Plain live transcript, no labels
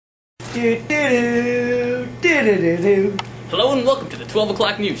Hello and welcome to the 12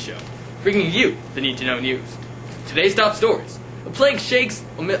 o'clock news show, bringing you the need-to-know news. Today's top stories: a plague shakes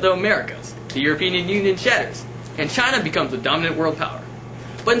the Americas, the European Union shatters, and China becomes a dominant world power.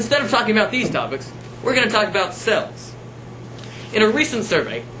 But instead of talking about these topics, we're going to talk about cells. In a recent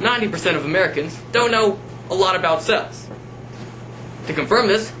survey, 90% of Americans don't know a lot about cells. To confirm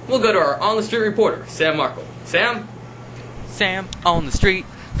this, we'll go to our on-the-street reporter, Sam Markel. Sam? Sam on the street.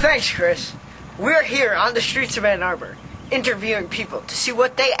 Thanks, Chris. We're here on the streets of Ann Arbor, interviewing people to see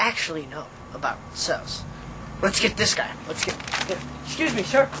what they actually know about cells. Let's get this guy. Excuse me,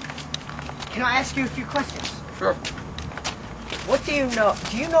 sir. Can I ask you a few questions? Sure. What do you know?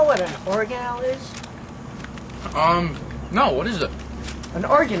 Do you know what an organelle is? No, what is it? An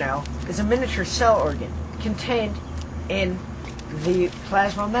organelle is a miniature cell organ contained in the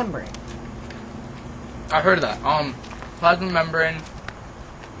plasma membrane. I heard of that. Plasma membrane.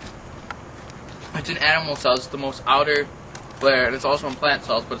 It's in animal cells, it's the most outer layer, and it's also in plant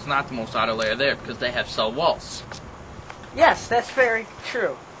cells, but it's not the most outer layer there because they have cell walls. Yes, that's very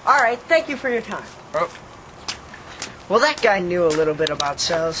true. Alright, thank you for your time. Oh. Well, that guy knew a little bit about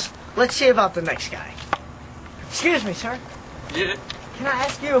cells. Let's see about the next guy. Excuse me, sir. Yeah. Can I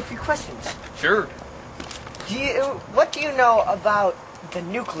ask you a few questions? Sure. What do you know about the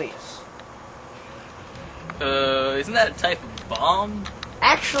nucleus? Isn't that a type of bomb?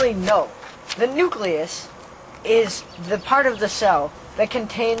 Actually, no. The nucleus is the part of the cell that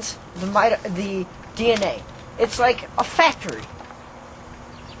contains the DNA. It's like a factory.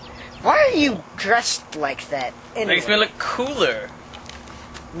 Why are you dressed like that anyway? Makes me look cooler.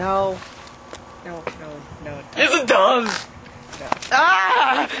 No. Yes, it does. No.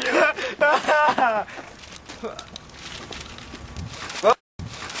 Ah!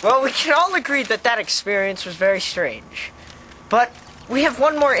 Well, we can all agree that that experience was very strange. But we have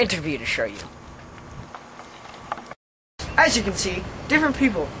one more interview to show you. As you can see, different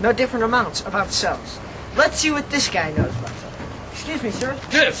people know different amounts about cells. Let's see what this guy knows about cells. Excuse me, sir.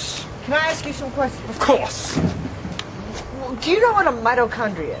 Yes. Can I ask you some questions? Of course. Well, do you know what a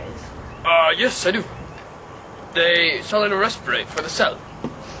mitochondria is? Yes, I do. They cellular respirate for the cell.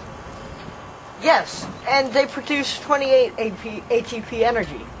 Yes, and they produce 28 ATP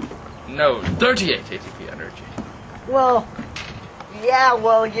energy. No, 38 ATP energy. Well, yeah,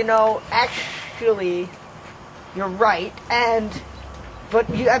 actually, you're right, but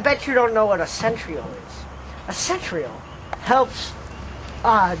I bet you don't know what a centriole is. A centriole helps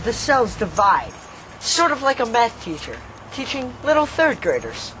the cells divide, sort of like a math teacher teaching little third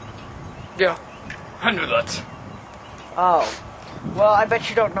graders. Yeah, I knew that. Oh, well, I bet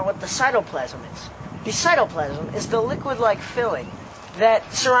you don't know what the cytoplasm is. The cytoplasm is the liquid-like filling that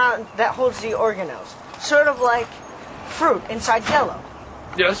holds the organelles, sort of like fruit inside Jello.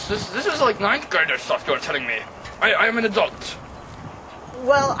 Yes, this is like 9th grader stuff you're telling me. I am an adult.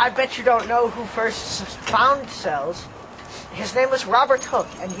 Well, I bet you don't know who first found cells. His name was Robert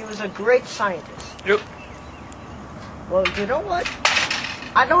Hooke, and he was a great scientist. Yep. Well, you know what?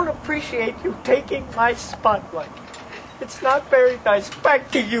 I don't appreciate you taking my spotlight. It's not very nice.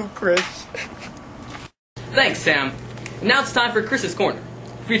 Back to you, Chris. Thanks, Sam. And now it's time for Chris's Corner,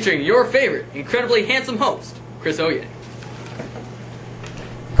 featuring your favorite, incredibly handsome host, Chris Owyang.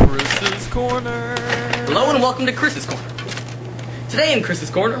 Chris's Corner. Hello and welcome to Chris's Corner. Today in Chris's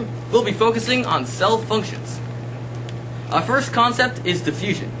Corner, we'll be focusing on cell functions. Our first concept is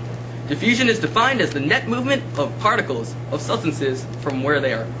diffusion. Diffusion is defined as the net movement of particles of substances from where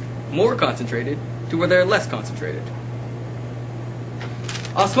they are more concentrated to where they are less concentrated.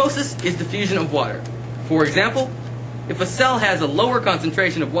 Osmosis is diffusion of water. For example, if a cell has a lower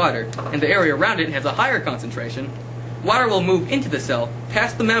concentration of water and the area around it has a higher concentration, water will move into the cell,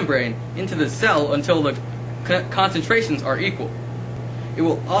 past the membrane, into the cell until the concentrations are equal. It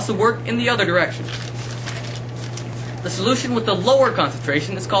will also work in the other direction. The solution with the lower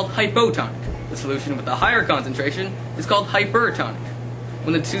concentration is called hypotonic. The solution with the higher concentration is called hypertonic.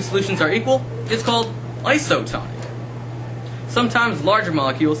 When the two solutions are equal, it's called isotonic. Sometimes larger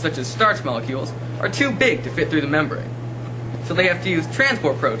molecules, such as starch molecules, are too big to fit through the membrane, so they have to use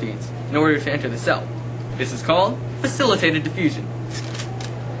transport proteins in order to enter the cell. This is called facilitated diffusion.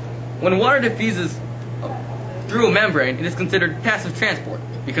 When water diffuses through a membrane, it is considered passive transport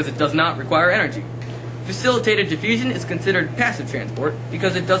because it does not require energy. Facilitated diffusion is considered passive transport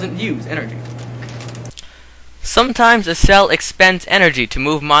because it doesn't use energy. Sometimes a cell expends energy to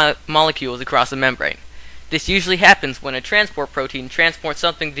move molecules across a membrane. This usually happens when a transport protein transports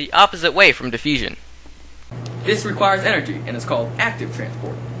something the opposite way from diffusion. This requires energy and is called active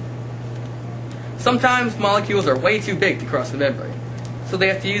transport. Sometimes molecules are way too big to cross the membrane, so they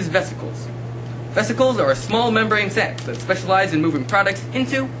have to use vesicles. Vesicles are a small membrane sacs that specialize in moving products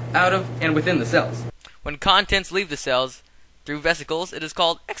into, out of, and within the cells. When contents leave the cells through vesicles, it is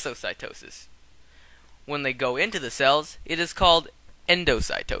called exocytosis. When they go into the cells, it is called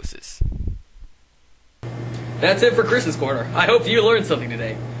endocytosis. That's it for Chris's Corner. I hope you learned something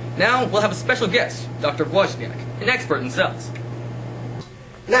today. Now, we'll have a special guest, Dr. Wozniak, an expert in cells.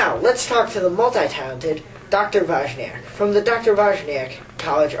 Now, let's talk to the multi-talented Dr. Wozniak from the Dr. Wozniak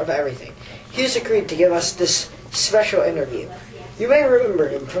College of Everything. He's agreed to give us this special interview. You may remember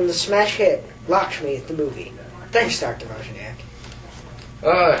him from the smash hit Lakshmi, the movie. Thanks, Dr. Wozniak.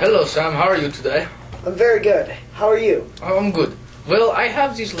 Hello Sam, how are you today? I'm very good. How are you? I'm good. Well, I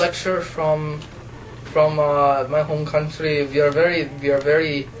have this lecture from my home country. We are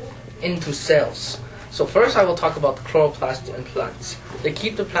very into cells. So first I will talk about the chloroplast in plants. They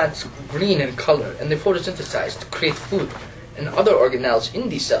keep the plants green in color and they photosynthesize to create food. And other organelles in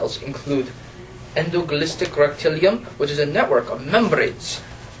these cells include endoglistic rectilium, which is a network of membranes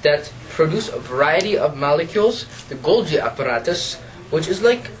that produce a variety of molecules. The Golgi apparatus, which is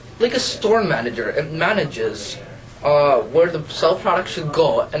like a store manager. It manages where the cell products should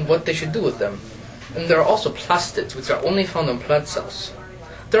go and what they should do with them. And there are also plastids, which are only found in plant cells.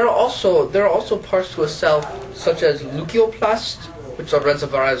 There are also parts to a cell, such as leucoplasts, which are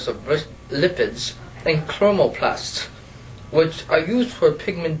reservoirs of lipids, and chromoplasts, which are used for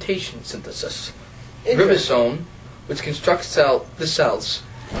pigmentation synthesis. Ribosome, which constructs the cells,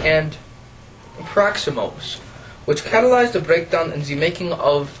 and proximos, which catalyze the breakdown and the making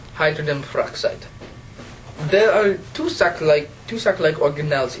of hydrogen peroxide. There are two sac-like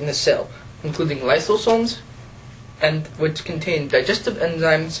organelles in a cell, including lysosomes, and which contain digestive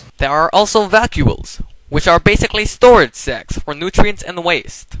enzymes. There are also vacuoles, which are basically storage sacs for nutrients and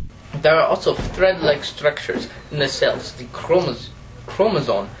waste. There are also thread-like structures in the cells, the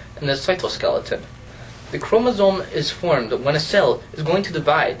chromosome and the cytoskeleton. The chromosome is formed when a cell is going to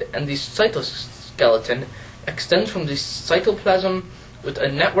divide, and the cytoskeleton extends from the cytoplasm with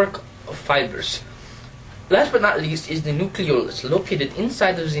a network of fibers. Last but not least is the nucleolus, located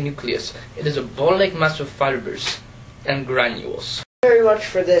inside of the nucleus. It is a ball-like mass of fibers and granules. Thank you very much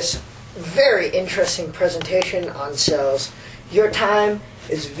for this very interesting presentation on cells. Your time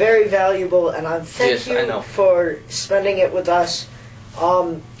is very valuable, and I thank you for spending it with us.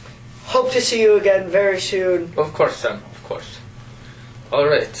 Hope to see you again very soon. Of course, Sam, of course.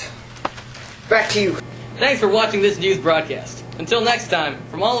 Alright. Back to you. Thanks for watching this news broadcast. Until next time,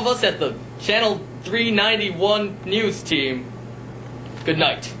 from all of us at the Channel 391 News team, good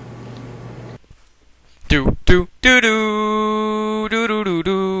night. Do do do do do do do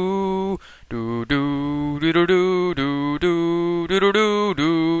do do do do do do do do do do